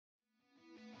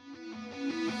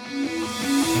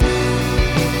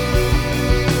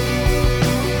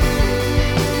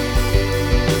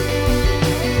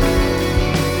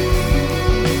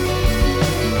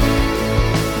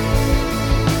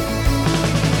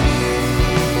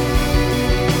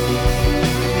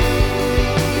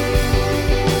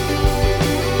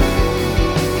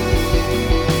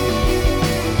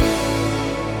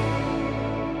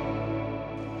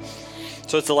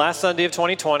So it's the last Sunday of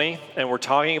 2020, and we're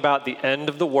talking about the end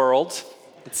of the world.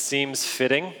 It seems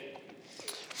fitting.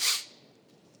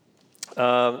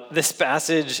 This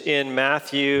passage in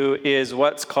Matthew is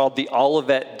what's called the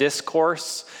Olivet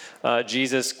Discourse.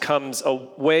 Jesus comes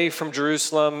away from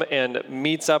Jerusalem and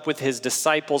meets up with his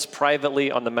disciples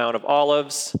privately on the Mount of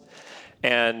Olives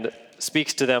and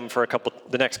speaks to them for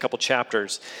the next couple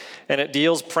chapters. And it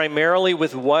deals primarily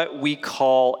with what we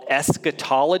call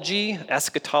eschatology.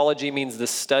 Eschatology means the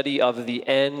study of the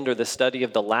end or the study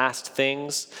of the last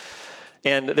things.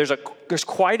 And there's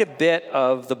quite a bit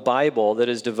of the Bible that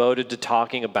is devoted to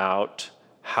talking about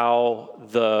how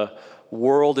the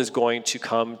world is going to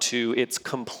come to its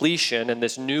completion, and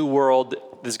this new world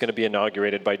is going to be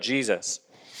inaugurated by Jesus.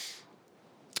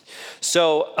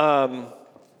 So,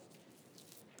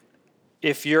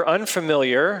 if you're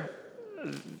unfamiliar,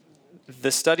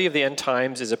 the study of the end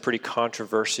times is a pretty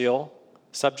controversial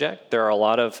subject. There are a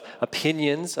lot of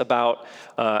opinions about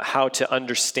how to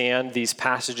understand these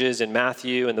passages in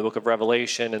Matthew and the book of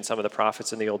Revelation and some of the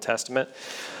prophets in the Old Testament.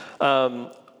 And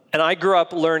I grew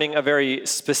up learning a very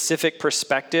specific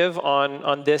perspective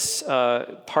on this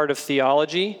part of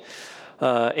theology,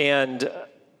 and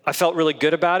I felt really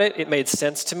good about it. It made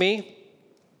sense to me.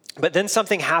 But then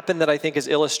something happened that I think is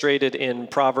illustrated in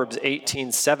Proverbs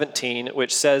 18:17,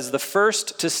 which says, "The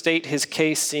first to state his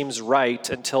case seems right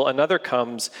until another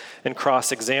comes and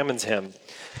cross-examines him."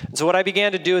 And so what I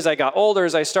began to do as I got older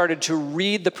is I started to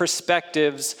read the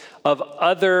perspectives of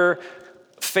other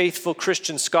faithful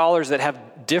Christian scholars that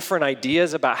have different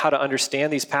ideas about how to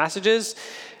understand these passages.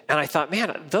 And I thought,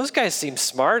 man, those guys seem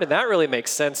smart, and that really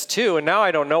makes sense too. And now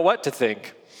I don't know what to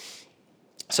think.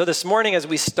 So this morning, as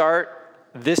we start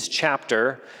this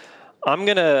chapter, I'm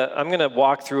gonna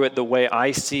walk through it the way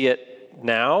I see it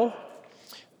now.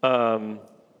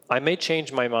 I may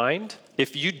change my mind.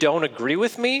 If you don't agree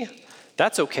with me,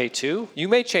 that's okay too. You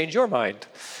may change your mind.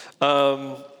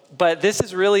 But this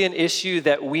is really an issue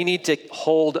that we need to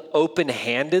hold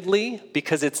open-handedly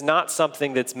because it's not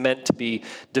something that's meant to be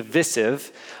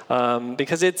divisive,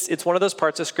 because it's one of those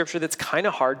parts of Scripture that's kind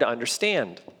of hard to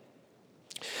understand.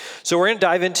 So we're going to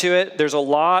dive into it. There's a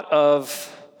lot of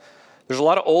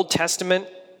Old Testament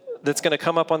that's going to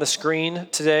come up on the screen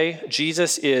today.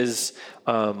 Jesus is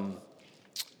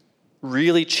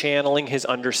really channeling his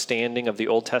understanding of the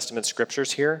Old Testament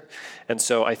scriptures here, and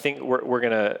so I think we're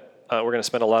going to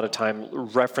spend a lot of time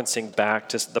referencing back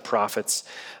to the prophets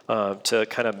to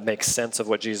kind of make sense of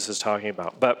what Jesus is talking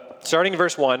about. But starting in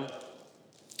verse 1.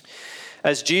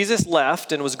 As Jesus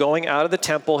left and was going out of the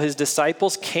temple, his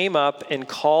disciples came up and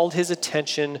called his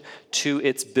attention to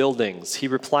its buildings. He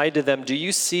replied to them, "Do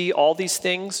you see all these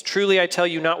things? Truly, I tell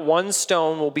you, not one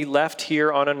stone will be left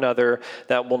here on another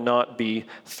that will not be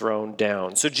thrown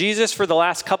down." So Jesus, for the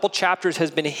last couple chapters,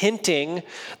 has been hinting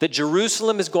that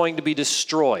Jerusalem is going to be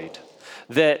destroyed,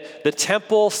 that the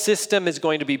temple system is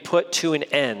going to be put to an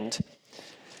end.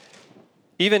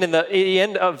 Even in the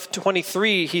end of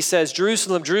 23, he says,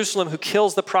 "Jerusalem, Jerusalem, who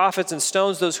kills the prophets and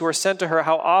stones those who are sent to her,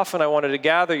 how often I wanted to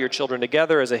gather your children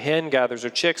together as a hen gathers her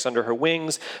chicks under her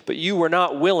wings, but you were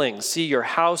not willing. See, your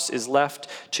house is left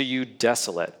to you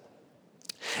desolate."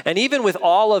 And even with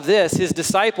all of this, his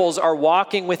disciples are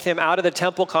walking with him out of the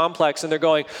temple complex, and they're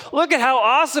going, "Look at how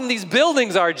awesome these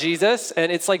buildings are, Jesus."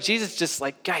 And it's like Jesus just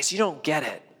like, "Guys, you don't get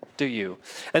it, do you?"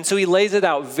 And so he lays it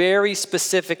out very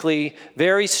specifically,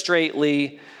 very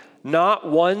straightly. Not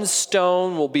one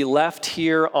stone will be left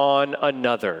here on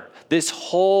another. This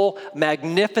whole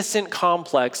magnificent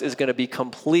complex is going to be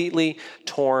completely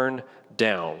torn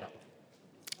down.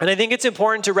 And I think it's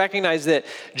important to recognize that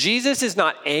Jesus is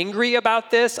not angry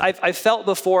about this. I've felt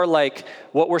before like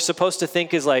what we're supposed to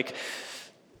think is like,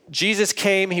 Jesus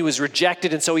came, he was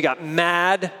rejected, and so he got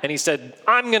mad, and he said,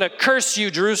 "I'm going to curse you,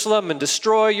 Jerusalem, and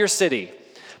destroy your city."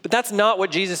 But that's not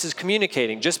what Jesus is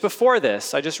communicating. Just before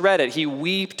this, I just read it, he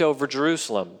wept over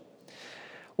Jerusalem.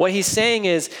 What he's saying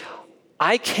is,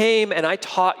 I came and I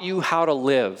taught you how to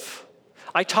live.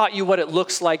 I taught you what it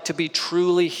looks like to be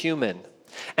truly human.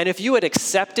 And if you had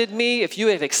accepted me, if you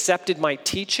had accepted my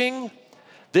teaching,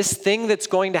 this thing that's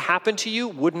going to happen to you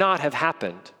would not have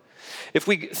happened. If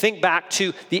we think back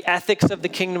to the ethics of the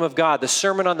kingdom of God, the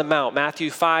Sermon on the Mount, Matthew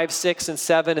 5, 6, and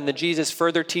 7, and then Jesus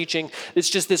further teaching, it's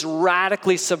just this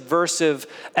radically subversive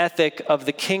ethic of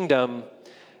the kingdom.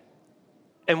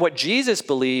 And what Jesus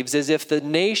believes is if the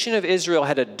nation of Israel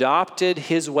had adopted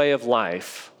his way of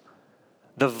life,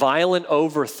 the violent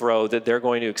overthrow that they're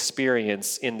going to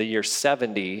experience in the year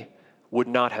 70 would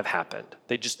not have happened.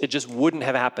 It just wouldn't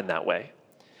have happened that way.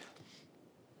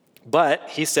 But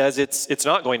he says it's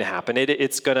not going to happen.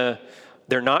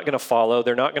 They're not going to follow.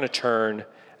 They're not going to turn.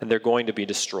 and they're going to be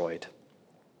destroyed.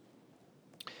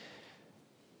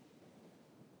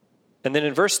 And then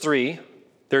in verse 3,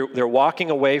 they're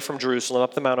walking away from Jerusalem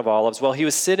up the Mount of Olives. While he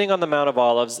was sitting on the Mount of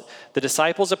Olives, the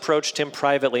disciples approached him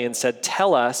privately and said,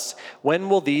 "Tell us, when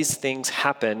will these things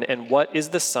happen, and what is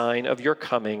the sign of your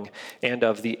coming and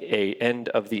of the end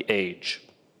of the age?"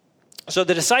 So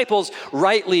the disciples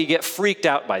rightly get freaked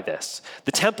out by this.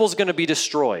 The temple's going to be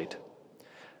destroyed.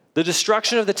 The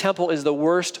destruction of the temple is the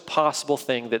worst possible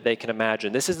thing that they can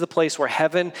imagine. This is the place where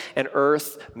heaven and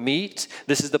earth meet.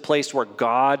 This is the place where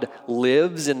God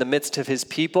lives in the midst of his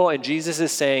people, and Jesus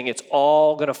is saying it's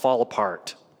all going to fall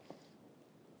apart.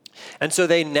 And so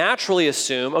they naturally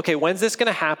assume, okay, when's this going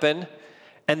to happen?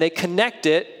 And they connect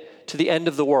it to the end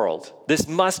of the world. This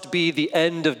must be the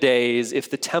end of days if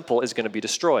the temple is going to be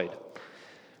destroyed.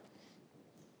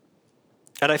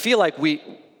 And I feel like we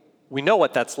know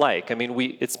what that's like. I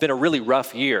mean, it's been a really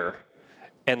rough year,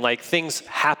 and like things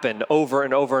happen over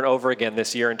and over and over again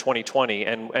this year in 2020,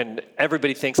 and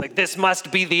everybody thinks like this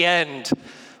must be the end.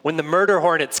 When the murder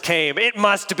hornets came, it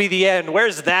must be the end.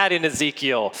 Where's that in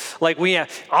Ezekiel? Like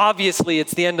obviously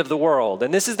it's the end of the world.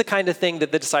 And this is the kind of thing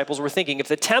that the disciples were thinking. If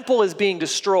the temple is being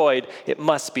destroyed, it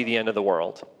must be the end of the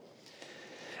world.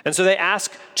 And so they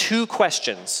ask two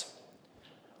questions.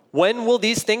 When will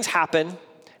these things happen?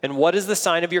 And what is the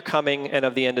sign of your coming and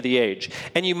of the end of the age?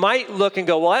 And you might look and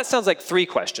go, well, that sounds like three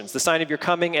questions, the sign of your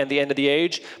coming and the end of the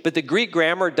age. But the Greek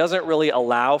grammar doesn't really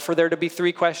allow for there to be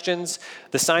three questions.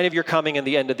 The sign of your coming and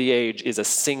the end of the age is a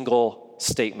single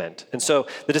statement. And so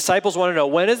the disciples want to know,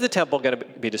 when is the temple going to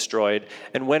be destroyed?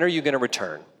 And when are you going to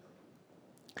return?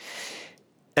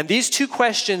 And these two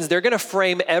questions, they're going to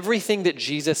frame everything that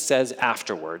Jesus says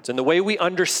afterwards. And the way we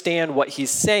understand what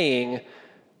he's saying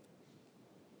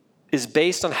is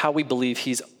based on how we believe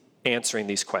he's answering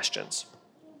these questions.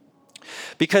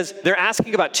 Because they're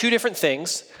asking about two different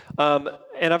things, and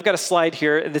I've got a slide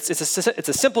here. It's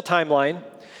a simple timeline.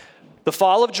 The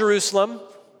fall of Jerusalem.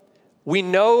 We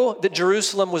know that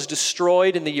Jerusalem was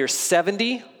destroyed in the year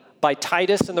 70 by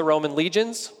Titus and the Roman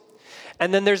legions.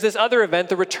 And then there's this other event,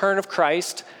 the return of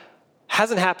Christ.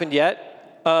 Hasn't happened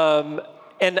yet.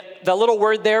 And the little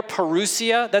word there,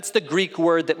 parousia, that's the Greek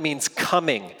word that means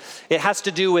coming. It has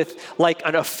to do with like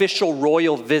an official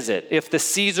royal visit. If the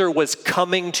Caesar was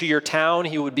coming to your town,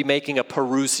 he would be making a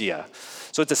parousia.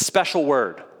 So it's a special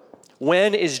word.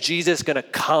 When is Jesus going to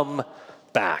come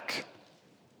back?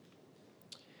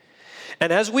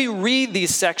 And as we read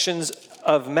these sections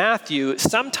of Matthew,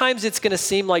 sometimes it's going to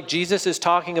seem like Jesus is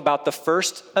talking about the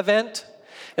first event,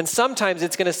 and sometimes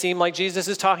it's going to seem like Jesus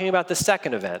is talking about the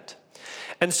second event.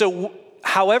 And so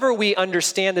however we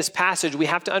understand this passage, we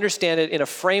have to understand it in a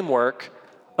framework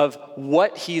of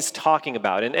what he's talking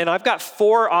about. And I've got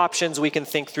four options we can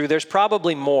think through. There's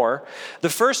probably more. The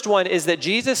first one is that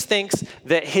Jesus thinks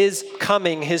that his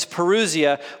coming, his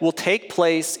parousia, will take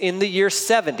place in the year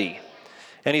 70.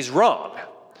 And he's wrong.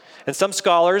 And some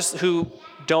scholars who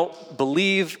don't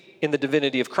believe in the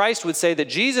divinity of Christ would say that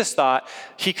Jesus thought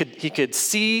he could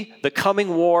see the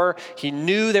coming war. He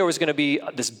knew there was going to be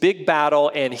this big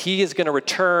battle, and he is going to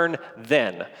return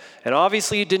then. And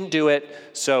obviously he didn't do it,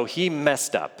 so he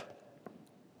messed up.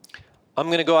 I'm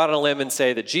going to go out on a limb and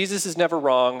say that Jesus is never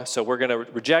wrong, so we're going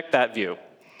to reject that view.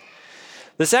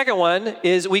 The second one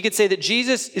is we could say that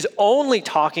Jesus is only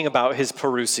talking about his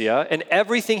parousia, and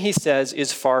everything he says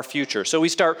is far future. So we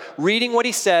start reading what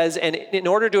he says, and in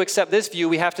order to accept this view,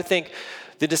 we have to think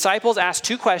the disciples asked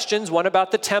two questions, one about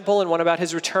the temple and one about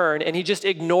his return, and he just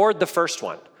ignored the first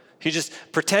one. He just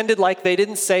pretended like they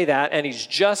didn't say that, and he's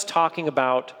just talking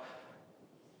about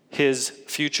his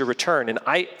future return. And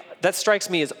that strikes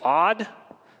me as odd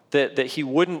that he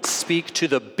wouldn't speak to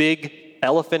the big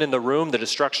elephant in the room, the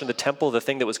destruction of the temple, the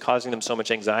thing that was causing them so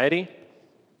much anxiety.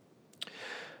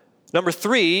 Number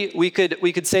three, we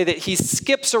could say that he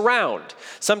skips around.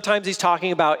 Sometimes he's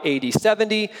talking about AD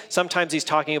 70, sometimes he's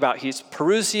talking about his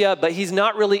parousia, but he's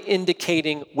not really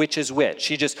indicating which is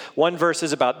which. One verse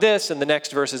is about this, and the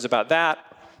next verse is about that.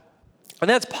 And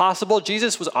that's possible.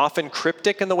 Jesus was often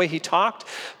cryptic in the way he talked,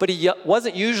 but he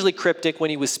wasn't usually cryptic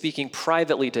when he was speaking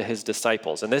privately to his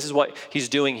disciples. And this is what he's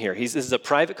doing here. This is a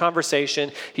private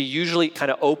conversation. He usually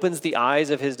kind of opens the eyes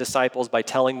of his disciples by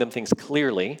telling them things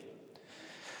clearly.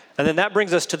 And then that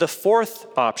brings us to the fourth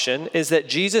option, is that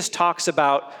Jesus talks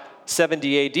about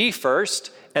 70 AD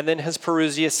first, and then his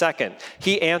parousia second.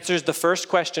 He answers the first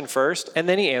question first, and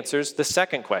then he answers the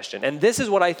second question. And this is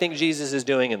what I think Jesus is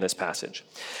doing in this passage.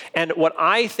 And what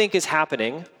I think is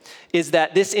happening is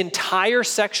that this entire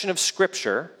section of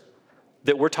Scripture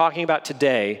that we're talking about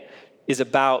today is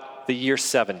about the year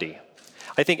 70.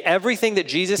 I think everything that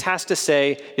Jesus has to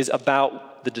say is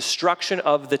about about the destruction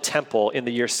of the temple in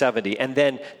the year 70. And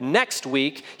then next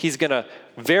week, he's going to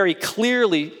very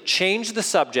clearly change the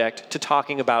subject to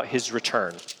talking about his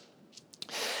return.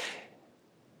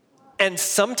 And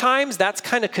sometimes that's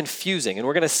kind of confusing. And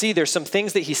we're going to see there's some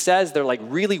things that he says, they're like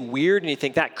really weird, and you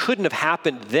think that couldn't have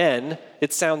happened then.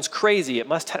 It sounds crazy. It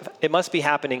must be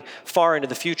happening far into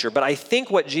the future. But I think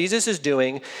what Jesus is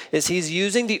doing is he's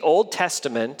using the Old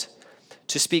Testament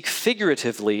to speak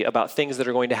figuratively about things that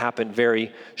are going to happen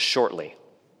very shortly.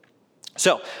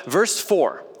 So, verse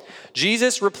 4,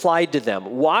 Jesus replied to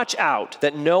them, "Watch out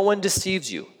that no one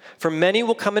deceives you. For many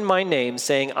will come in my name,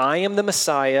 saying, 'I am the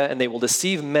Messiah,' and they will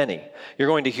deceive many. You're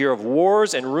going to hear of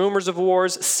wars and rumors of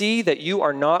wars. See that you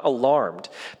are not alarmed,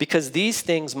 because these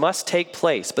things must take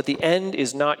place, but the end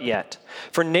is not yet.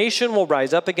 For nation will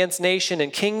rise up against nation,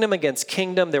 and kingdom against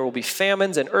kingdom. There will be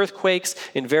famines and earthquakes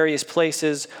in various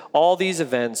places. All these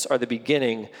events are the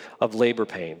beginning of labor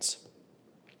pains."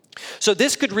 So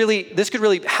this could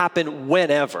really happen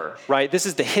whenever, right? This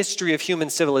is the history of human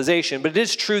civilization. But it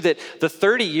is true that the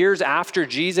 30 years after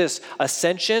Jesus'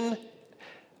 ascension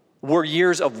were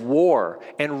years of war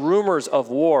and rumors of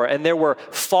war. And there were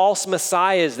false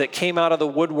messiahs that came out of the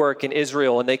woodwork in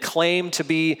Israel, and they claimed to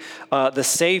be the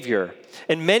Savior.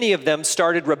 And many of them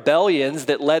started rebellions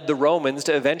that led the Romans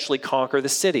to eventually conquer the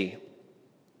city.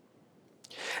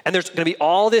 And there's going to be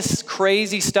all this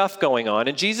crazy stuff going on.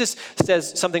 And Jesus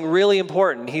says something really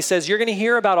important. He says, you're going to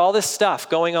hear about all this stuff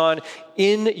going on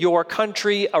in your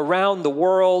country, around the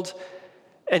world,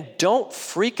 and don't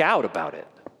freak out about it.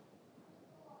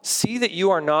 See that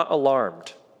you are not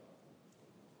alarmed.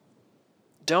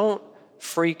 Don't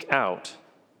freak out.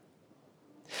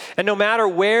 And no matter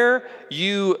where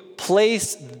you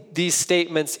place these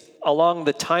statements along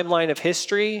the timeline of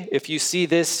history, if you see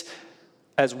this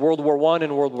as World War I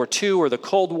and World War II, or the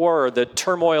Cold War, or the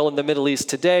turmoil in the Middle East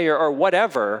today, or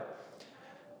whatever,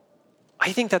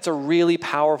 I think that's a really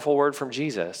powerful word from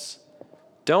Jesus.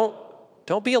 Don't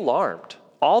be alarmed.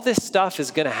 All this stuff is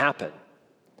going to happen.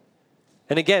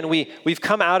 And again, we've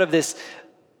come out of this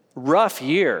rough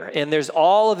year, and there's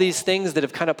all of these things that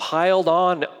have kind of piled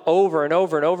on over and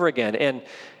over and over again,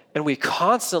 and we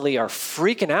constantly are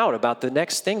freaking out about the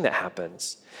next thing that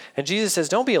happens. And Jesus says,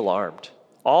 don't be alarmed.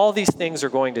 All these things are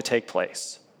going to take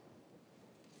place.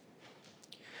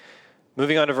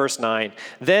 Moving on to verse 9.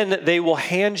 Then they will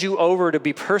hand you over to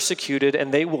be persecuted,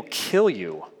 and they will kill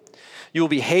you. You will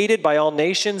be hated by all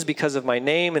nations because of my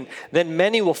name, and then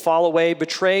many will fall away,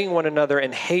 betraying one another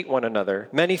and hate one another.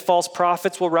 Many false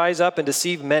prophets will rise up and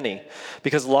deceive many.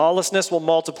 Because lawlessness will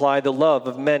multiply, the love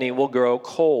of many will grow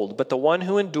cold. But the one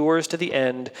who endures to the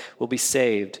end will be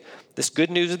saved. This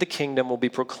good news of the kingdom will be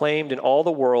proclaimed in all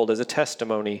the world as a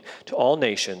testimony to all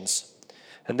nations,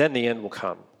 and then the end will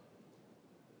come.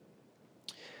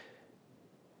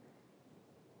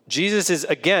 Jesus is,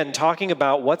 again, talking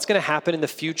about what's going to happen in the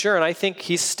future, and I think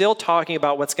he's still talking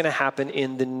about what's going to happen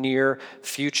in the near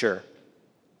future.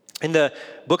 In the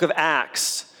book of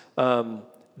Acts,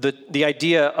 the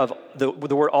idea of the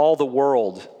word all the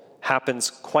world happens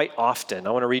quite often.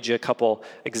 I want to read you a couple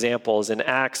examples. In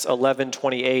Acts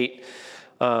 11:28,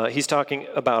 he's talking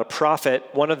about a prophet.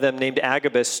 One of them, named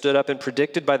Agabus, stood up and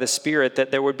predicted by the Spirit that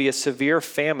there would be a severe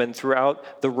famine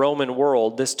throughout the Roman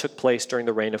world. This took place during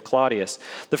the reign of Claudius.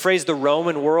 The phrase the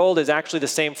Roman world is actually the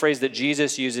same phrase that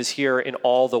Jesus uses here in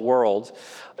all the world.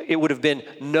 It would have been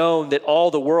known that all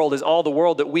the world is all the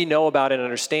world that we know about and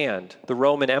understand, the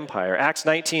Roman Empire. Acts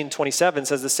 19:27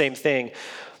 says the same thing.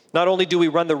 Not only do we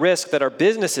run the risk that our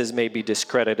businesses may be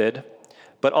discredited,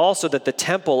 but also that the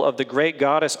temple of the great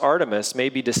goddess Artemis may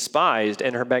be despised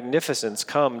and her magnificence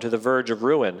come to the verge of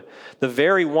ruin, the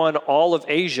very one all of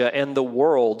Asia and the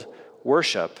world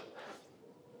worship.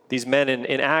 These men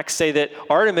in Acts say that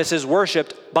Artemis is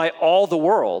worshipped by all the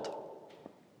world.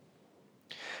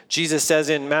 Jesus says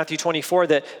in Matthew 24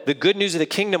 that the good news of the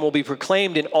kingdom will be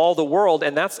proclaimed in all the world,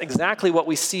 and that's exactly what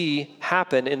we see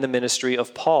happen in the ministry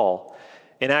of Paul.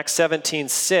 In Acts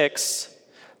 17:6,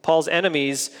 Paul's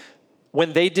enemies,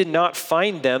 when they did not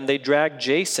find them, they dragged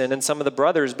Jason and some of the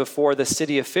brothers before the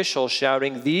city officials,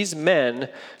 shouting, "These men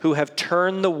who have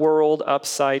turned the world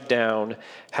upside down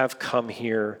have come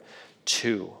here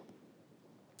too."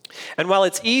 And while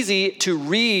it's easy to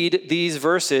read these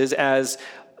verses as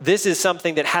this is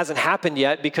something that hasn't happened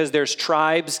yet because there's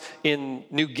tribes in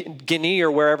New Guinea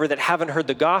or wherever that haven't heard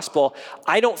the gospel,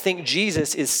 I don't think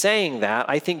Jesus is saying that.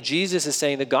 I think Jesus is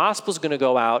saying the gospel is going to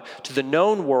go out to the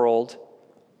known world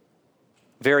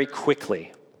very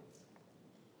quickly.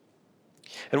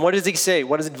 And what does he say?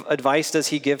 What advice does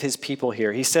he give his people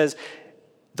here? He says,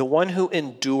 the one who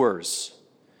endures,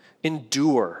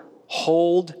 endure,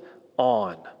 hold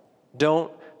on.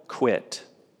 Don't quit.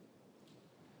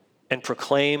 And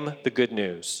proclaim the good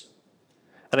news.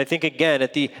 And I think, again,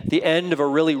 at the end of a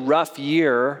really rough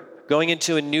year, going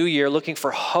into a new year, looking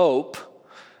for hope,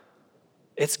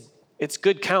 it's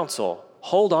good counsel.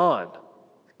 Hold on.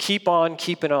 Keep on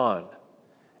keeping on.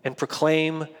 And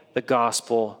proclaim the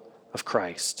gospel of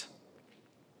Christ.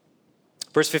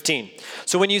 Verse 15,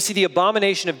 so when you see the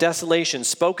abomination of desolation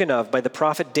spoken of by the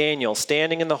prophet Daniel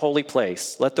standing in the holy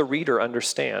place, let the reader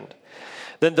understand.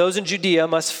 Then those in Judea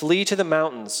must flee to the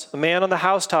mountains. A man on the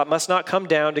housetop must not come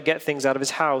down to get things out of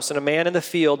his house, and a man in the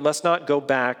field must not go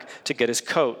back to get his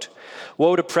coat.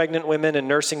 Woe to pregnant women and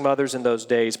nursing mothers in those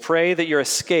days. Pray that your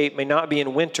escape may not be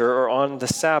in winter or on the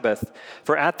Sabbath,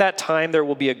 for at that time there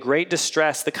will be a great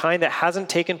distress, the kind that hasn't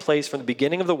taken place from the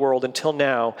beginning of the world until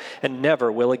now, and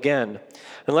never will again.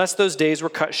 Unless those days were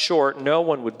cut short, no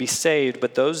one would be saved,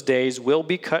 but those days will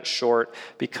be cut short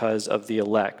because of the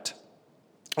elect.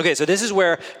 Okay, so this is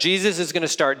where Jesus is going to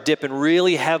start dipping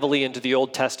really heavily into the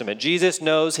Old Testament. Jesus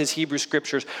knows his Hebrew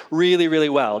scriptures really, really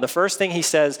well. And the first thing he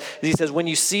says is when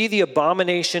you see the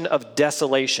abomination of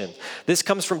desolation. This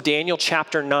comes from Daniel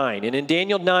chapter 9. And in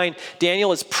Daniel 9,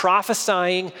 Daniel is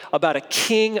prophesying about a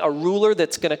king, a ruler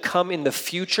that's going to come in the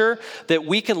future that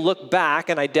we can look back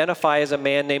and identify as a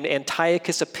man named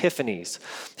Antiochus Epiphanes.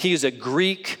 He is a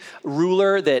Greek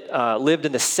ruler that lived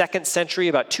in the 2nd century,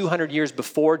 about 200 years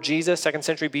before Jesus, 2nd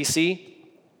century BC,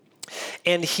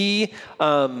 and he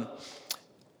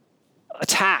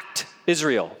attacked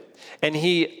Israel, and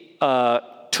he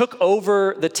took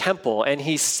over the temple, and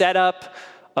he set up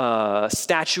a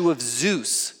statue of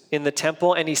Zeus in the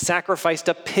temple, and he sacrificed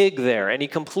a pig there, and he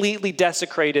completely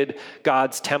desecrated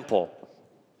God's temple.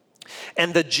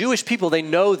 And the Jewish people, they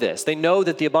know this. They know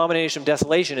that the abomination of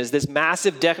desolation is this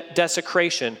massive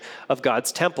desecration of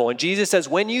God's temple. And Jesus says,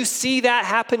 when you see that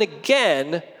happen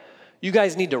again, you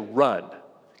guys need to run.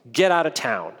 Get out of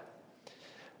town.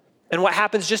 And what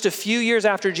happens just a few years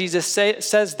after Jesus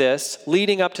says this,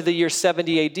 leading up to the year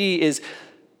 70 AD, is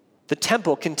the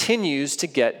temple continues to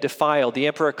get defiled. The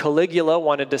Emperor Caligula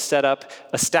wanted to set up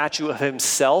a statue of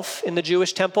himself in the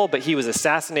Jewish temple, but he was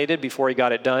assassinated before he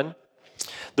got it done.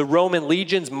 The Roman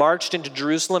legions marched into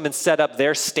Jerusalem and set up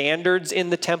their standards in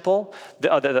the temple,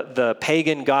 the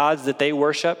pagan gods that they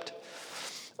worshipped.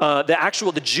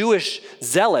 The Jewish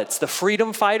zealots, the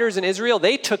freedom fighters in Israel,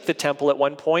 they took the temple at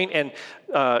one point and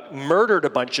murdered a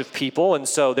bunch of people. And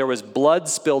so there was blood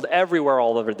spilled everywhere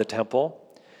all over the temple.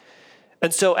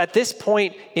 And so at this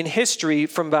point in history,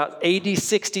 from about AD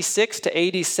 66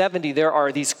 to AD 70, there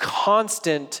are these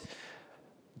constant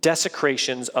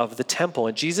desecrations of the temple.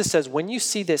 And Jesus says, when you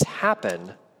see this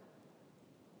happen,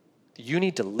 you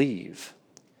need to leave.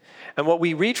 And what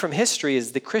we read from history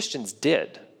is the Christians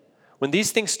did. When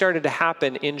these things started to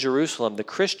happen in Jerusalem, the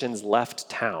Christians left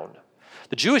town.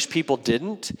 The Jewish people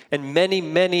didn't, and many,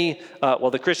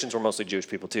 the Christians were mostly Jewish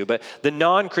people too, but the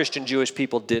non-Christian Jewish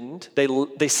people didn't.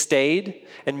 They stayed,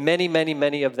 and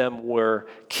many of them were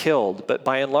killed. But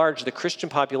by and large, the Christian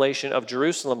population of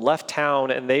Jerusalem left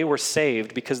town, and they were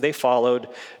saved because they followed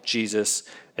Jesus'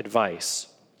 advice.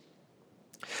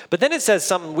 But then it says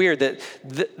something weird, that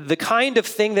the kind of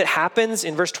thing that happens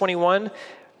in verse 21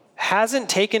 hasn't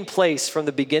taken place from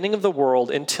the beginning of the world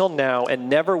until now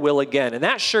and never will again. And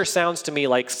that sure sounds to me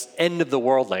like end of the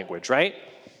world language, right?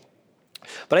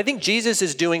 But I think Jesus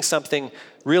is doing something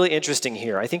really interesting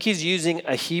here. I think he's using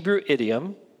a Hebrew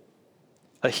idiom,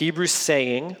 a Hebrew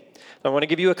saying. I want to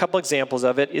give you a couple examples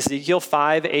of it. Ezekiel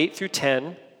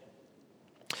 5:8-10.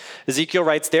 Ezekiel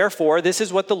writes, therefore, this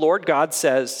is what the Lord God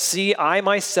says, see, I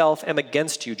myself am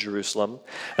against you, Jerusalem,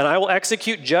 and I will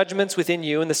execute judgments within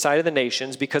you in the sight of the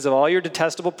nations because of all your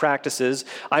detestable practices.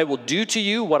 I will do to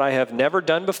you what I have never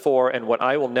done before and what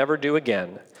I will never do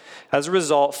again. As a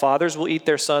result, fathers will eat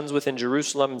their sons within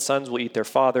Jerusalem, and sons will eat their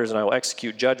fathers, and I will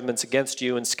execute judgments against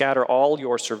you and scatter all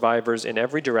your survivors in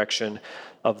every direction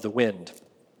of the wind.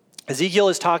 Ezekiel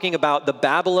is talking about the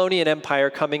Babylonian Empire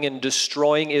coming and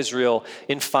destroying Israel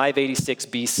in 586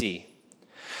 BC.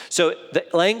 So the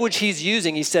language he's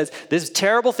using, he says, this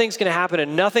terrible thing's going to happen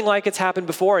and nothing like it's happened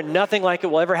before and nothing like it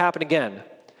will ever happen again.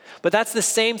 But that's the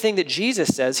same thing that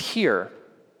Jesus says here.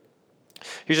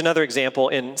 Here's another example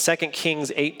in 2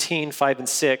 Kings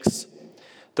 18:5-6.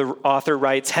 The author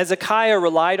writes, Hezekiah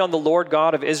relied on the Lord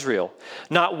God of Israel.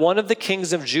 Not one of the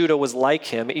kings of Judah was like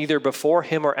him, either before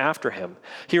him or after him.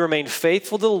 He remained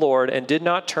faithful to the Lord and did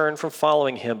not turn from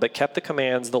following him, but kept the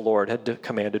commands the Lord had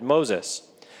commanded Moses.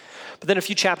 But then a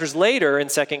few chapters later in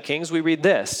 2 Kings, we read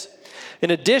this.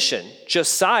 In addition,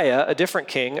 Josiah, a different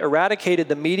king, eradicated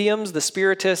the mediums, the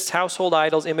spiritists, household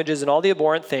idols, images, and all the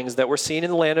abhorrent things that were seen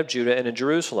in the land of Judah and in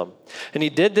Jerusalem. And he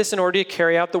did this in order to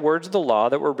carry out the words of the law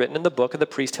that were written in the book of the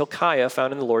priest Hilkiah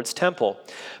found in the Lord's temple.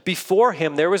 Before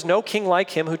him there was no king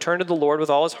like him who turned to the Lord with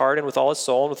all his heart and with all his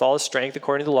soul and with all his strength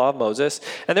according to the law of Moses,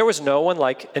 and there was no one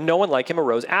like him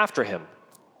arose after him.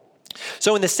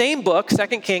 So in the same book, 2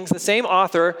 Kings, the same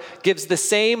author gives the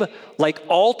same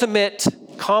ultimate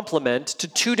compliment to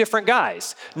two different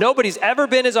guys. Nobody's ever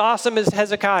been as awesome as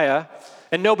Hezekiah,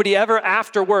 and nobody ever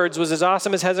afterwards was as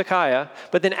awesome as Hezekiah.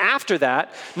 But then after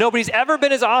that, nobody's ever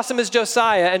been as awesome as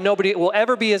Josiah, and nobody will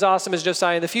ever be as awesome as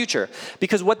Josiah in the future.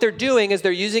 Because what they're doing is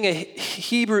they're using a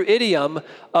Hebrew idiom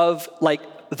of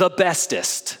the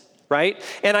bestest, right?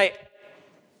 And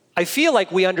I feel like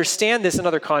we understand this in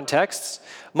other contexts.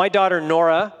 My daughter,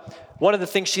 Nora, one of the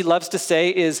things she loves to say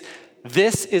is,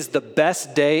 "This is the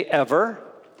best day ever."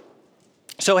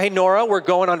 So, hey, Nora, we're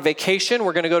going on vacation.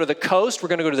 We're going to go to the coast. We're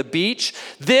going to go to the beach.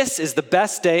 This is the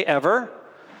best day ever.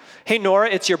 Hey, Nora,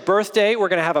 it's your birthday. We're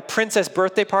going to have a princess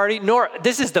birthday party. Nora,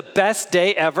 this is the best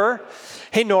day ever.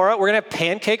 Hey, Nora, we're going to have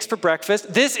pancakes for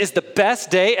breakfast. This is the best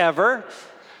day ever,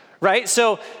 right?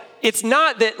 So it's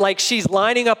not that she's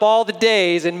lining up all the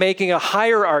days and making a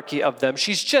hierarchy of them.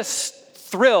 She's just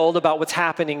thrilled about what's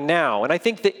happening now. And I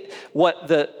think that what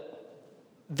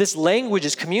this language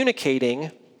is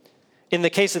communicating in the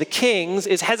case of the kings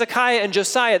is Hezekiah and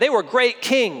Josiah. They were great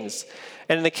kings.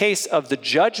 And in the case of the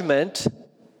judgment,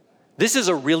 this is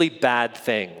a really bad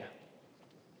thing.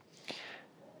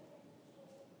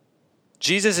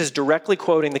 Jesus is directly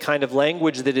quoting the kind of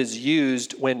language that is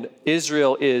used when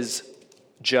Israel is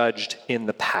judged in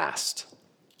the past.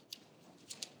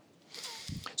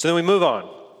 So then we move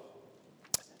on.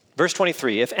 Verse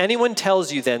 23, if anyone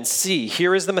tells you then, see,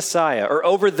 here is the Messiah, or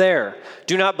over there,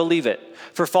 do not believe it.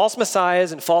 For false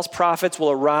messiahs and false prophets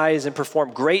will arise and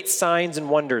perform great signs and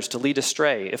wonders to lead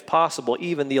astray, if possible,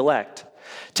 even the elect.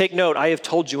 Take note, I have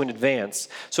told you in advance.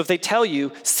 So if they tell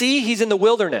you, see, he's in the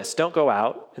wilderness, don't go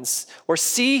out. Or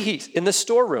see, he's in the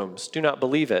storerooms, do not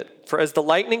believe it. For as the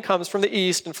lightning comes from the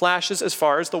east and flashes as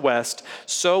far as the west,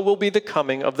 so will be the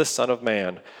coming of the Son of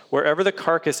Man. Wherever the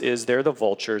carcass is, there the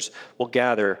vultures will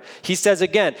gather. He says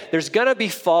again, there's going to be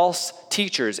false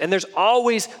teachers. And there's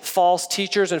always false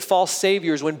teachers and false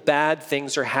saviors when bad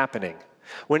things are happening.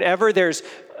 Whenever there's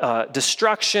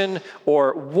destruction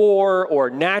or war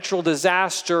or natural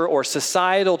disaster or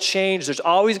societal change, there's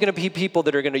always going to be people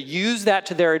that are going to use that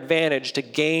to their advantage to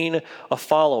gain a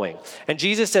following. And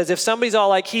Jesus says, if somebody's all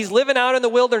like, he's living out in the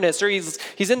wilderness or he's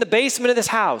in the basement of this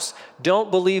house, don't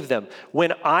believe them.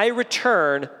 When I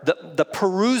return, the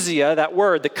parousia, that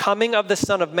word, the coming of the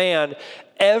Son of Man,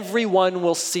 everyone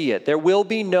will see it. There will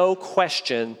be no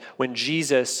question when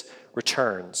Jesus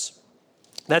returns.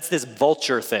 That's this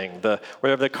vulture thing.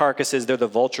 Wherever the carcass is, there the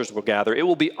vultures will gather. It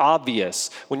will be obvious.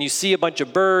 When you see a bunch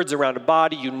of birds around a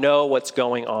body, you know what's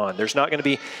going on. There's not going to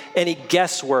be any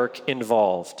guesswork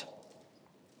involved.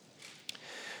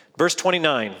 Verse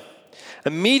 29.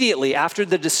 Immediately after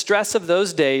the distress of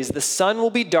those days, the sun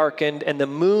will be darkened and the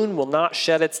moon will not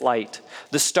shed its light.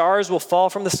 The stars will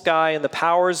fall from the sky and the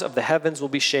powers of the heavens will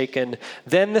be shaken.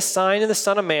 Then the sign of the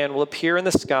Son of Man will appear in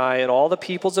the sky and all the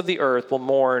peoples of the earth will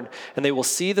mourn and they will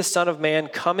see the Son of Man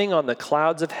coming on the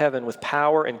clouds of heaven with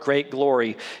power and great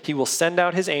glory. He will send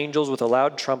out his angels with a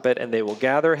loud trumpet and they will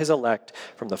gather his elect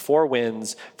from the four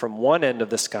winds, from one end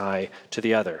of the sky to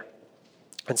the other.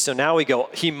 And so now we go,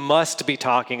 he must be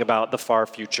talking about the far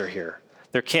future here.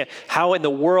 How in the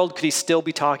world could he still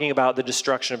be talking about the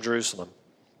destruction of Jerusalem?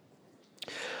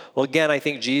 Well, again, I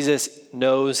think Jesus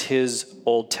knows his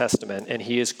Old Testament, and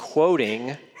he is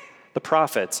quoting the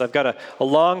prophets. I've got a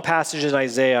long passage in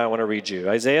Isaiah I want to read you.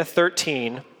 Isaiah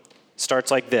 13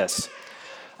 starts like this.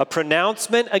 A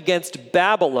pronouncement against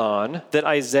Babylon that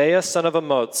Isaiah, son of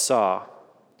Amoz, saw.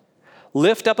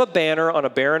 Lift up a banner on a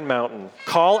barren mountain.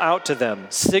 Call out to them.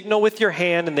 Signal with your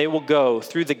hand, and they will go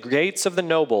through the gates of the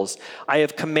nobles. I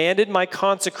have commanded my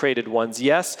consecrated ones.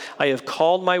 Yes, I have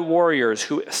called my warriors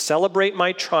who celebrate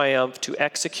my triumph to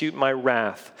execute my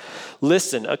wrath.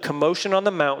 Listen, a commotion on the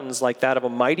mountains like that of a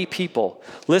mighty people.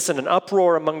 Listen, an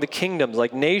uproar among the kingdoms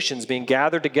like nations being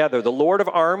gathered together. The Lord of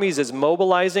armies is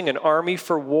mobilizing an army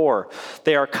for war.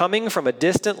 They are coming from a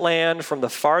distant land, from the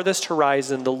farthest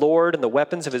horizon. The Lord and the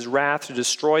weapons of his wrath wrath to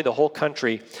destroy the whole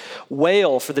country.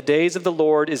 Wail, for the days of the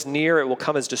Lord is near. It will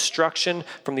come as destruction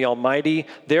from the Almighty.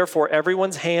 Therefore,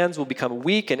 everyone's hands will become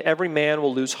weak, and every man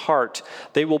will lose heart.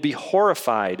 They will be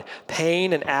horrified.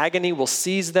 Pain and agony will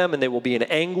seize them, and they will be in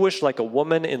anguish like a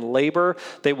woman in labor.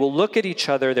 They will look at each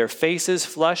other, their faces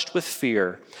flushed with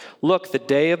fear. Look, the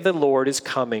day of the Lord is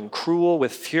coming, cruel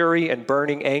with fury and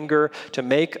burning anger, to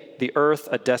make the earth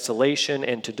a desolation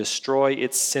and to destroy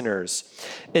its sinners.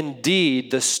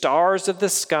 Indeed, the stars of the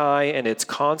sky and its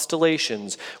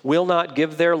constellations will not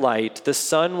give their light. The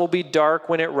sun will be dark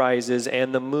when it rises,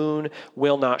 and the moon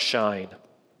will not shine.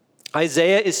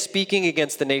 Isaiah is speaking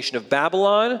against the nation of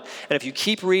Babylon, and if you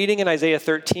keep reading in Isaiah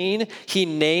 13, he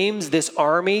names this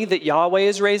army that Yahweh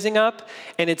is raising up,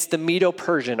 and it's the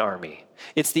Medo-Persian army.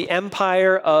 It's the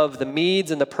empire of the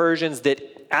Medes and the Persians that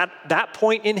at that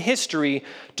point in history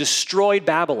destroyed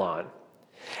Babylon.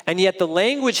 And yet the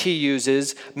language he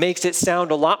uses makes it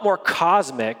sound a lot more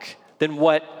cosmic than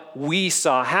what we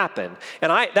saw happen.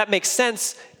 And that makes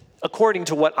sense according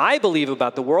to what I believe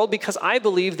about the world, because I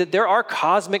believe that there are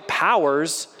cosmic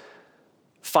powers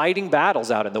fighting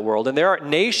battles out in the world, and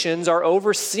nations are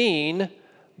overseen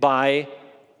by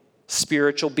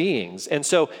spiritual beings. And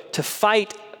so to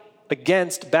fight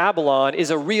against Babylon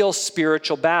is a real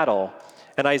spiritual battle.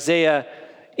 And Isaiah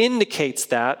indicates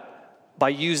that by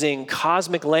using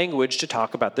cosmic language to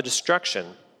talk about the destruction.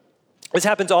 This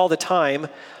happens all the time.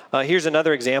 Here's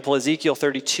another example, Ezekiel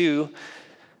 32.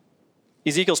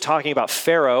 Ezekiel's talking about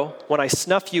Pharaoh. When I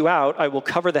snuff you out, I will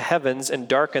cover the heavens and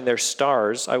darken their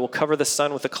stars. I will cover the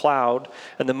sun with a cloud,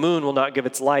 and the moon will not give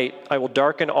its light. I will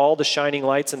darken all the shining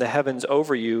lights in the heavens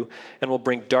over you, and will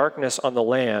bring darkness on the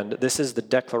land. This is the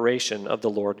declaration of the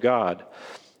Lord God.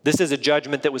 This is a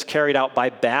judgment that was carried out by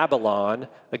Babylon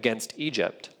against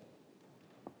Egypt.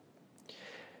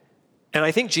 And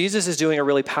I think Jesus is doing a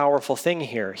really powerful thing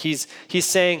here. He's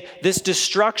saying this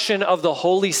destruction of the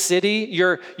holy city,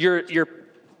 your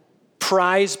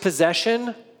prized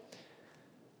possession,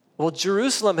 well,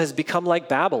 Jerusalem has become like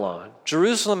Babylon.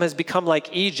 Jerusalem has become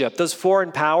like Egypt. Those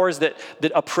foreign powers that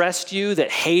oppressed you,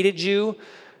 that hated you,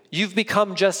 you've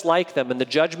become just like them. And the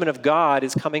judgment of God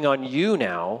is coming on you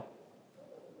now,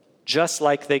 just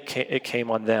like it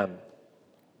came on them.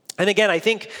 And again, I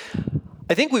think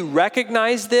we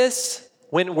recognize this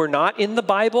when we're not in the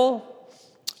Bible.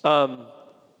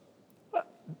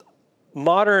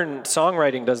 Modern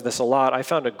songwriting does this a lot. I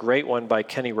found a great one by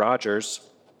Kenny Rogers.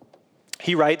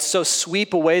 He writes, so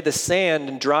sweep away the sand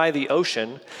and dry the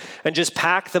ocean, and just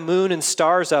pack the moon and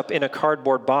stars up in a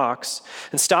cardboard box,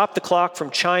 and stop the clock from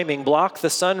chiming, block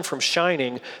the sun from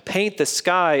shining, paint the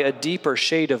sky a deeper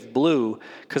shade of blue,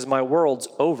 because my world's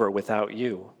over without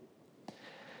you.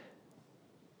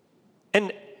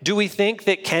 And do we think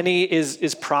that Kenny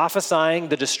is prophesying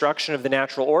the destruction of the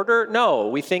natural order? No,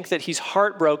 we think that he's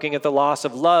heartbroken at the loss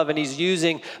of love, and he's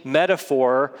using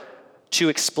metaphor to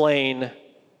explain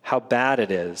how bad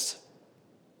it is.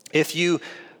 If you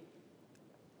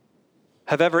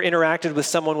have ever interacted with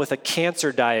someone with a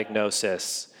cancer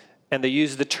diagnosis, and they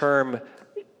use the term,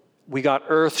 we got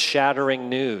earth-shattering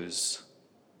news.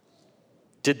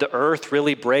 Did the earth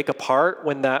really break apart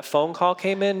when that phone call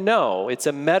came in? No, it's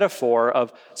a metaphor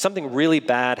of something really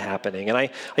bad happening. And I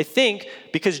think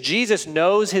because Jesus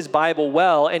knows his Bible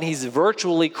well and he's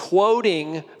virtually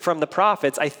quoting from the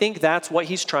prophets, I think that's what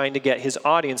he's trying to get his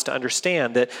audience to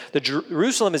understand, that the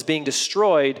Jerusalem is being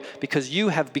destroyed because you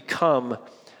have become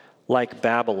like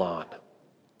Babylon.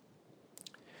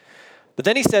 But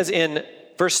then he says in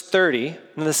Verse 30,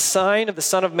 and the sign of the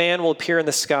Son of Man will appear in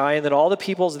the sky, and then all the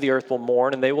peoples of the earth will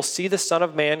mourn, and they will see the Son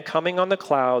of Man coming on the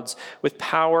clouds with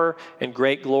power and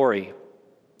great glory.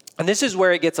 And this is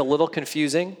where it gets a little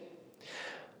confusing.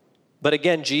 But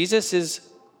again, Jesus is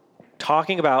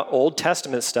talking about Old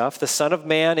Testament stuff. The Son of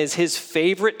Man is his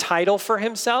favorite title for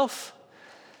himself,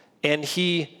 and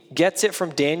he gets it from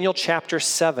Daniel chapter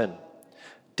 7.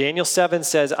 Daniel 7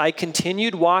 says, I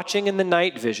continued watching in the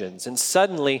night visions, and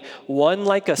suddenly one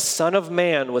like a son of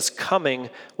man was coming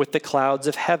with the clouds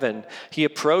of heaven. He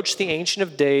approached the Ancient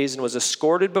of Days and was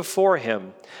escorted before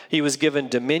him. He was given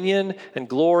dominion and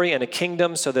glory and a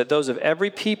kingdom so that those of every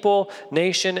people,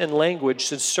 nation, and language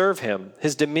should serve him.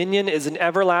 His dominion is an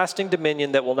everlasting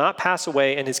dominion that will not pass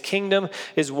away, and his kingdom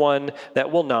is one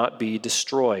that will not be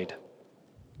destroyed.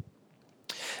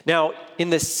 Now, in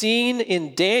the scene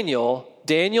in Daniel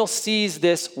sees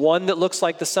this one that looks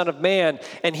like the Son of Man,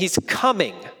 and he's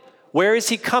coming. Where is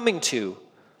he coming to?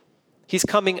 He's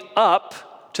coming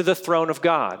up to the throne of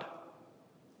God.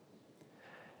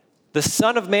 The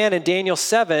Son of Man in Daniel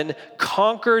 7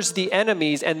 conquers the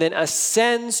enemies and then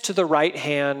ascends to the right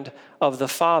hand of the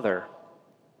Father.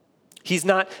 He's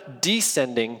not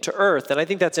descending to earth. And I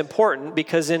think that's important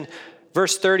because in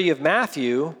verse 30 of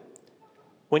Matthew,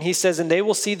 when he says, and they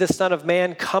will see the Son of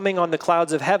Man coming on the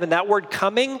clouds of heaven, that word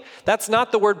coming, that's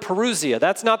not the word parousia.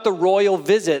 That's not the royal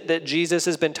visit that Jesus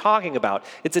has been talking about.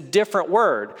 It's a different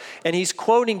word. And he's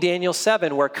quoting Daniel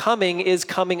 7, where coming is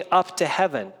coming up to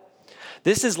heaven.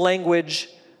 This is language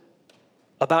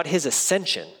about his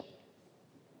ascension.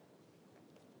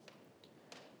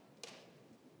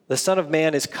 The Son of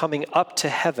Man is coming up to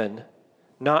heaven,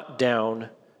 not down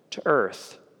to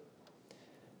earth.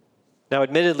 Now,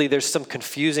 admittedly, there's some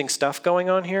confusing stuff going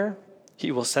on here.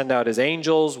 He will send out his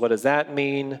angels. What does that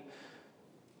mean?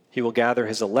 He will gather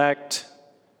his elect.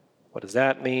 What does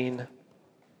that mean?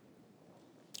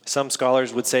 Some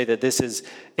scholars would say that this is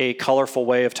a colorful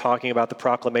way of talking about the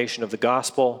proclamation of the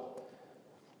gospel.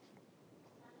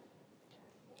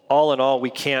 All in all, we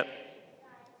can't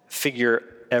figure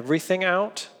everything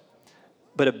out.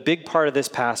 But a big part of this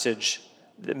passage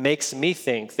that makes me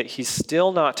think that he's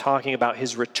still not talking about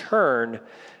his return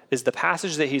is the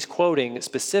passage that he's quoting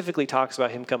specifically talks about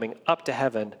him coming up to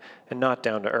heaven and not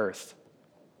down to earth.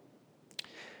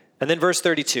 And then verse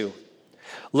 32,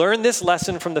 learn this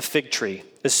lesson from the fig tree.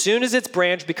 As soon as its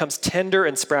branch becomes tender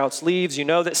and sprouts leaves, you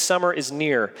know that summer is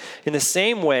near. In the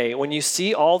same way, when you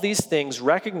see all these things,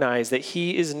 recognize that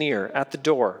he is near at the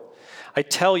door. I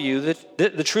tell you,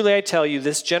 truly I tell you,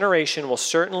 this generation will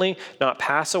certainly not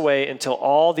pass away until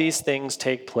all these things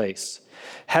take place.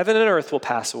 Heaven and earth will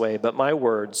pass away, but my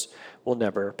words will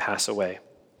never pass away.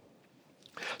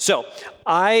 So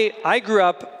I grew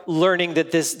up learning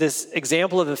that this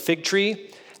example of the fig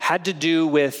tree had to do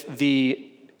with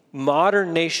the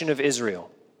modern nation of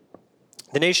Israel.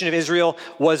 The nation of Israel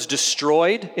was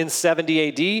destroyed in 70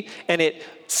 AD, and it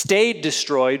stayed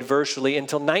destroyed virtually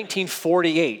until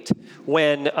 1948,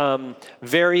 when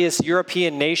various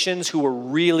European nations who were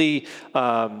really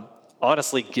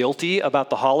honestly guilty about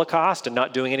the Holocaust and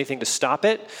not doing anything to stop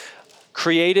it,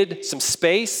 created some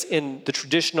space in the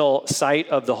traditional site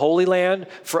of the Holy Land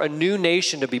for a new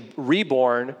nation to be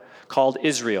reborn called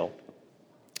Israel.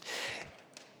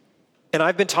 And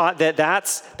I've been taught that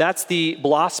that's the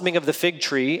blossoming of the fig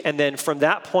tree, and then from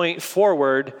that point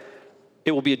forward,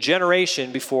 it will be a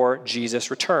generation before Jesus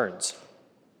returns.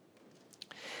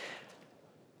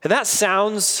 And that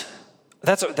sounds,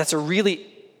 that's a really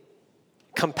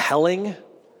compelling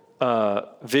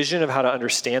vision of how to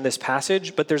understand this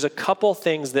passage, but there's a couple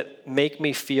things that make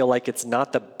me feel like it's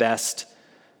not the best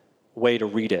way to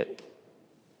read it.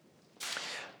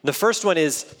 The first one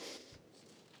is,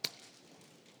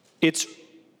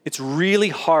 it's really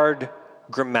hard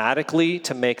grammatically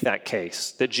to make that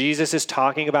case, that Jesus is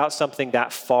talking about something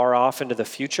that far off into the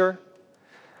future,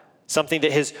 something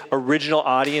that his original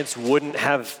audience wouldn't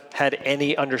have had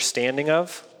any understanding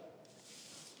of.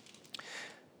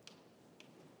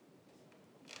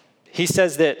 He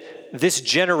says that this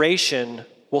generation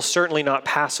will certainly not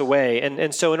pass away.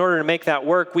 And so in order to make that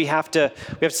work, we have to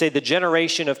say the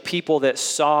generation of people that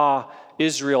saw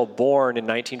Israel born in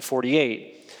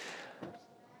 1948.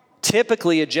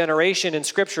 Typically, a generation in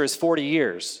Scripture is 40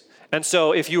 years. And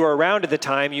so if you were around at the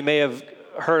time, you may have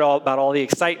heard about all the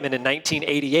excitement in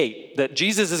 1988, that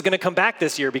Jesus is going to come back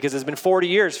this year because it's been 40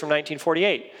 years from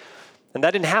 1948. And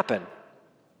that didn't happen.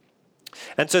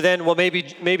 And so then, well,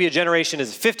 maybe a generation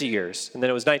is 50 years, and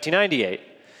then it was 1998.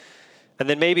 And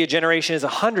then maybe a generation is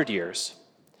 100 years.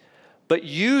 But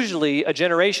usually, a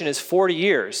generation is 40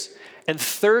 years. And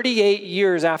 38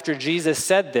 years after Jesus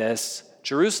said this,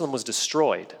 Jerusalem was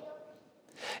destroyed.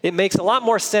 It makes a lot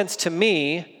more sense to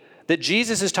me that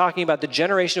Jesus is talking about the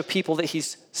generation of people that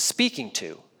he's speaking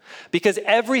to. Because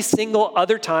every single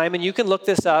other time, and you can look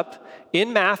this up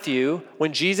in Matthew,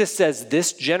 when Jesus says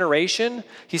this generation,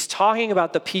 he's talking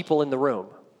about the people in the room.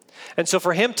 And so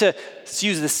for him to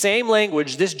use the same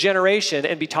language, this generation,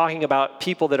 and be talking about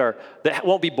people that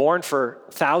won't be born for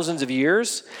thousands of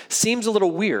years, seems a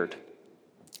little weird.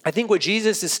 I think what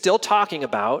Jesus is still talking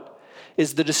about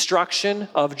is the destruction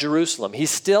of Jerusalem. He's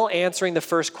still answering the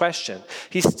first question.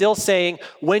 He's still saying,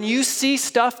 when you see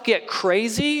stuff get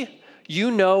crazy, you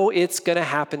know it's going to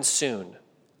happen soon.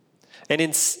 And in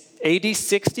AD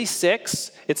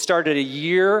 66, it started a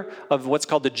year of what's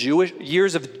called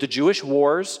years of the Jewish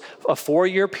wars, a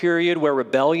 4-year period where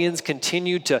rebellions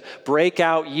continued to break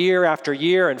out year after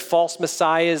year, and false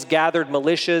messiahs gathered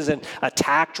militias and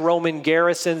attacked Roman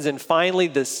garrisons. And finally,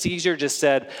 the Caesar just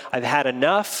said, I've had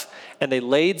enough. And they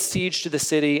laid siege to the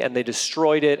city, and they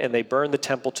destroyed it, and they burned the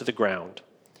temple to the ground.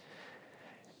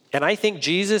 And I think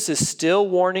Jesus is still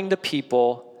warning the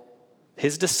people,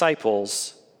 his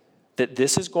disciples, that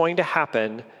this is going to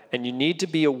happen, and you need to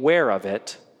be aware of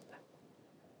it.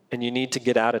 and you need to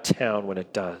get out of town when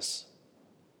it does.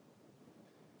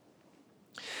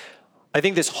 I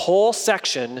think this whole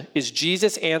section is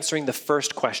Jesus answering the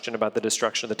first question about the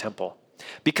destruction of the temple.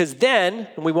 Because then,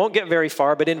 and we won't get very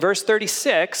far, but in verse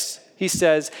 36, he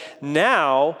says,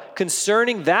 now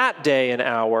concerning that day and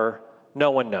hour,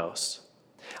 no one knows.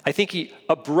 I think he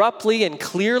abruptly and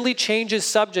clearly changes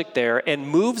subject there and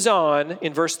moves on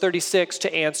in verse 36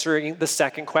 to answering the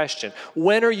second question.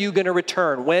 When are you going to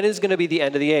return? When is going to be the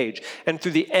end of the age? And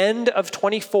through the end of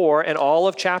 24 and all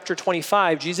of chapter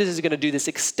 25, Jesus is going to do this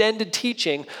extended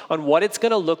teaching on what it's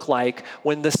going to look like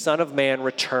when the Son of Man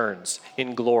returns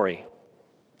in glory.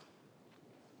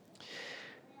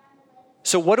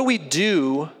 So what do we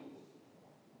do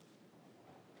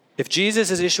if Jesus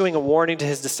is issuing a warning to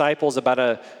his disciples about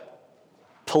a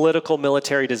political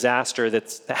military disaster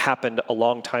that happened a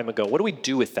long time ago? What do we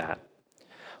do with that?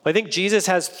 Well, I think Jesus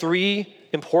has three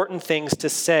important things to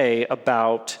say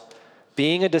about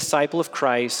being a disciple of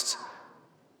Christ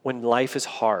when life is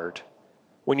hard,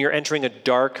 when you're entering a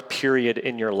dark period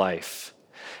in your life.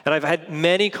 And I've had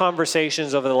many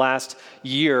conversations over the last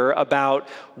year about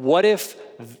what if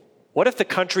the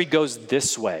country goes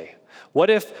this way? What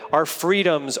if our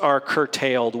freedoms are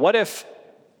curtailed? What if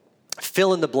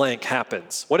fill in the blank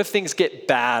happens? What if things get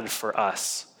bad for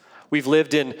us? We've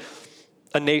lived in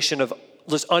a nation of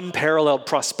just unparalleled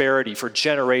prosperity for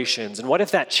generations. And what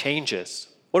if that changes?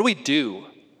 What do we do?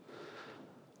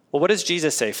 Well, what does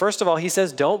Jesus say? First of all, he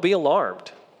says, don't be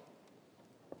alarmed.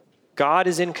 God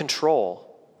is in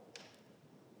control.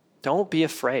 Don't be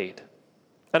afraid.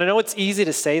 And I know it's easy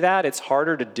to say that. It's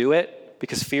harder to do it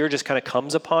because fear just kind of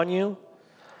comes upon you.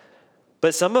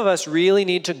 But some of us really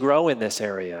need to grow in this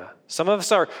area. Some of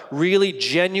us are really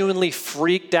genuinely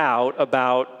freaked out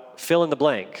about fill in the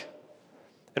blank.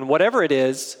 And whatever it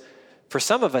is, for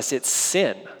some of us, it's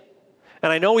sin.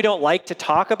 And I know we don't like to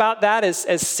talk about that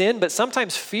as sin, but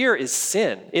sometimes fear is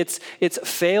sin. It's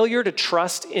failure to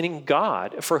trust in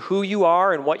God for who you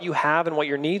are and what you have and what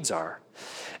your needs are.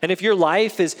 And if your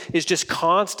life is just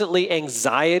constantly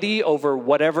anxiety over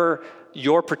whatever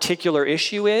your particular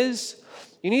issue is,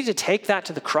 you need to take that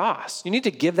to the cross. You need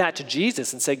to give that to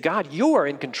Jesus and say, God, you are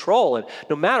in control. And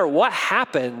no matter what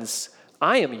happens,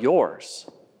 I am yours.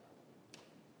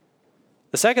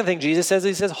 The second thing Jesus says,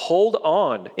 he says, hold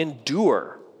on,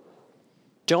 endure.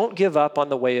 Don't give up on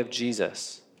the way of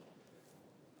Jesus.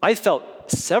 I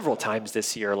felt several times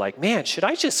this year like, man, should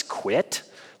I just quit?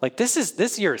 Like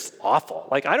this year is awful.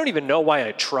 Like I don't even know why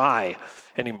I try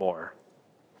anymore.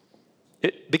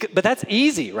 But that's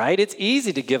easy, right? It's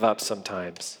easy to give up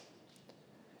sometimes.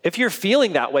 If you're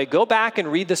feeling that way, go back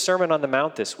and read the Sermon on the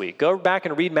Mount this week. Go back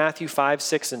and read Matthew 5,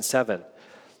 6, and 7.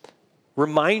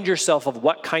 Remind yourself of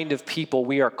what kind of people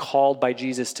we are called by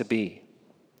Jesus to be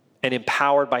and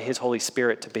empowered by his Holy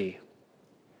Spirit to be.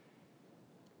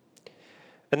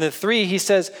 And then 3, he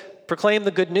says, proclaim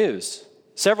the good news.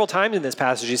 Several times in this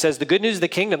passage, he says, the good news of the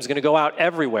kingdom is going to go out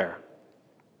everywhere.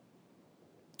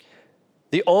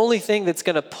 The only thing that's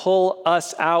going to pull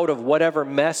us out of whatever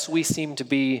mess we seem to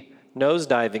be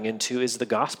nosediving into is the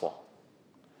gospel.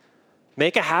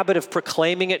 Make a habit of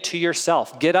proclaiming it to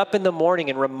yourself. Get up in the morning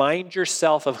and remind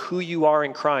yourself of who you are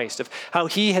in Christ, of how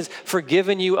he has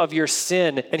forgiven you of your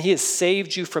sin, and he has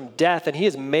saved you from death, and he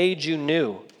has made you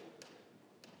new.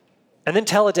 And then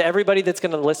tell it to everybody that's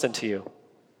going to listen to you.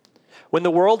 When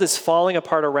the world is falling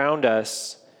apart around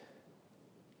us,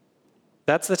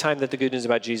 that's the time that the good news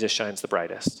about Jesus shines the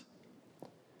brightest.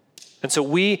 And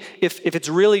so if it's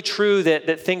really true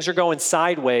that things are going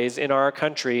sideways in our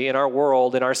country, in our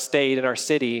world, in our state, in our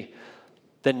city,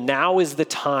 then now is the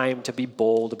time to be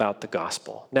bold about the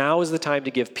gospel. Now is the time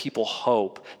to give people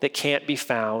hope that can't be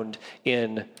found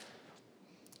in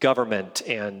government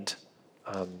and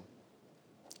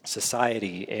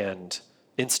society and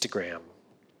Instagram.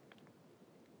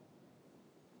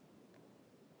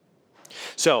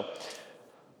 So,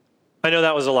 I know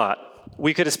that was a lot.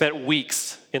 We could have spent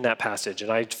weeks in that passage,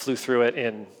 and I flew through it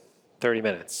in 30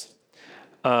 minutes.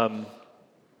 Are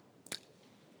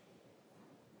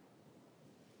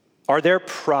there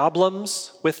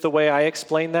problems with the way I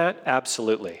explain that?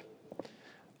 Absolutely.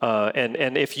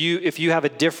 And if you have a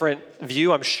different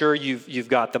view, I'm sure you've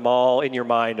got them all in your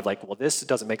mind of like, well, this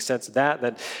doesn't make sense of that.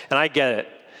 And I get it.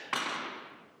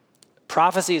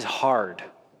 Prophecy is hard.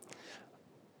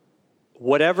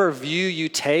 Whatever view you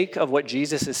take of what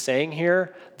Jesus is saying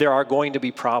here, there are going to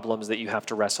be problems that you have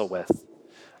to wrestle with.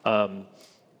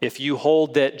 If you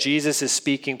hold that Jesus is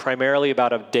speaking primarily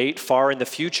about a date far in the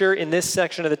future in this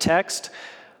section of the text,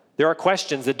 there are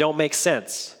questions that don't make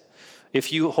sense.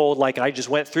 If you hold, like I just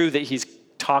went through, that he's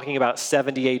talking about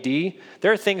 70 AD,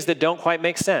 there are things that don't quite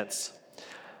make sense.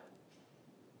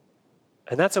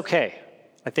 And that's okay.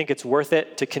 I think it's worth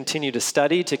it to continue to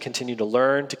study, to continue to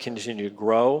learn, to continue to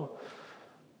grow,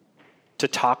 to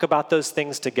talk about those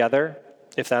things together,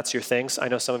 if that's your things. I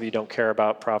know some of you don't care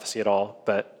about prophecy at all,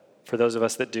 but for those of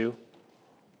us that do.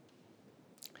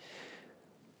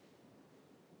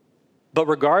 But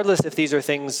regardless if these are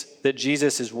things that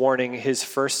Jesus is warning his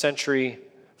first century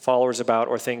followers about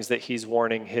or things that he's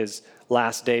warning his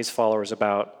last days followers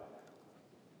about,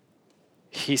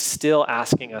 he's still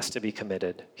asking us to be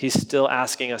committed. He's still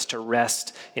asking us to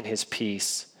rest in his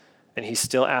peace. And he's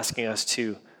still asking us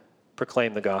to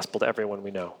proclaim the gospel to everyone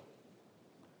we know.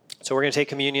 So we're going to take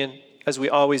communion as we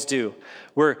always do.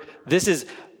 This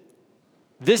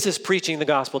is preaching the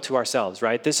gospel to ourselves,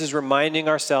 right? This is reminding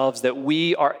ourselves that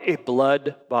we are a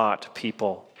blood-bought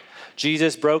people.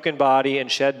 Jesus' broken body and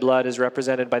shed blood is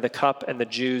represented by the cup and the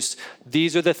juice.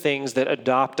 These are the things that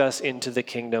adopt us into the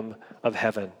kingdom of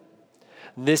heaven.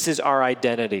 This is our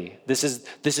identity. This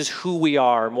is who we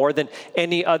are. More than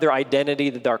any other identity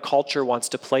that our culture wants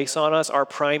to place on us, our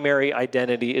primary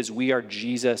identity is we are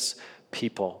Jesus'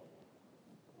 people.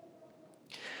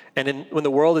 And when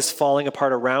the world is falling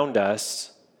apart around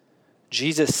us,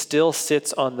 Jesus still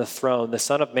sits on the throne. The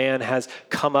Son of Man has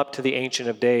come up to the Ancient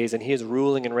of Days, and he is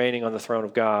ruling and reigning on the throne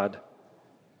of God.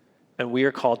 And we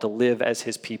are called to live as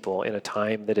his people in a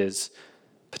time that is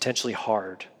potentially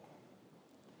hard.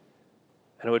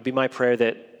 And it would be my prayer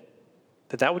that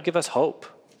would give us hope,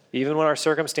 even when our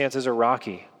circumstances are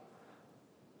rocky,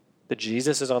 that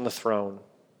Jesus is on the throne,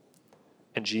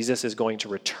 and Jesus is going to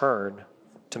return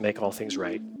to make all things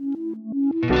right.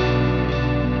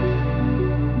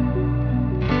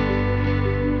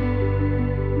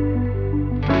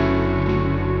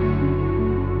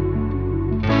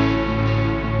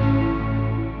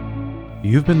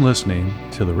 You've been listening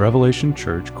to the Revelation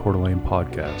Church Coeur d'Alene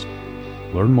podcast.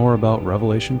 Learn more about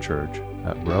Revelation Church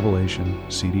at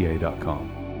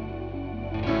revelationcda.com.